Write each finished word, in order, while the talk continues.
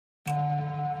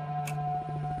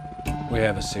We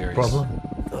have a series. Problem?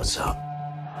 Thought so.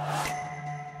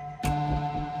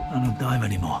 I don't dive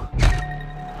anymore.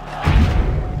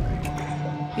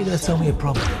 You gotta tell me a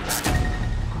problem,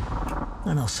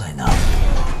 and I'll say no.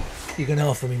 You're gonna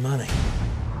offer me money,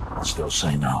 I'll still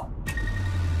say no.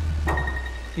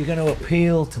 You're gonna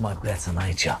appeal to my better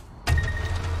nature,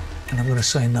 and I'm gonna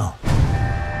say no,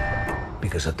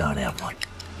 because I don't have one.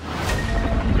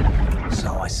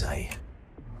 So I say,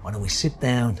 why don't we sit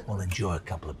down, we'll enjoy a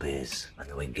couple of beers, and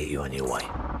then we can get you on your way.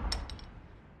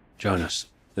 Jonas,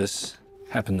 this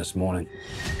happened this morning.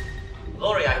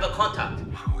 Laurie, I have a contact.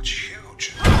 Oh, it's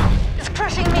huge. It's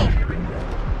crushing me.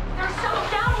 There's someone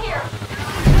down here.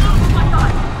 Oh my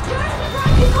God!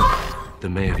 They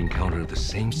may have encountered the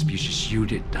same species you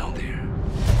did down there.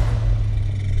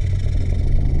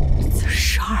 It's a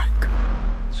shark.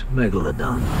 It's a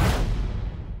megalodon.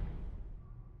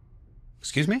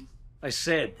 Excuse me? I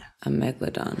said. A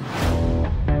megalodon.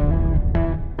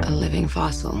 A living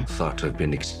fossil. Thought to have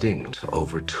been extinct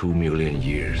over 2 million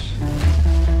years.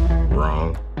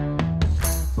 Wrong.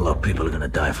 A lot of people are gonna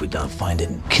die if we don't find it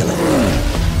and kill it.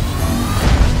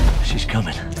 She's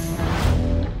coming.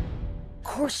 Of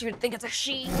course you'd think it's a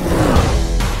she.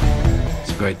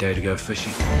 It's a great day to go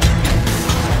fishing.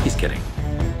 He's kidding,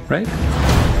 right?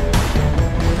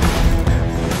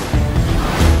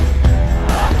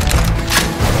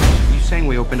 You saying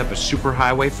we opened up a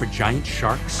superhighway for giant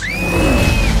sharks?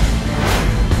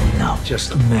 No,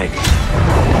 just a meg.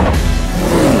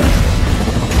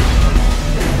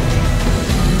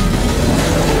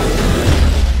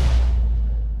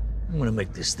 I'm gonna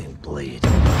make this thing bleed.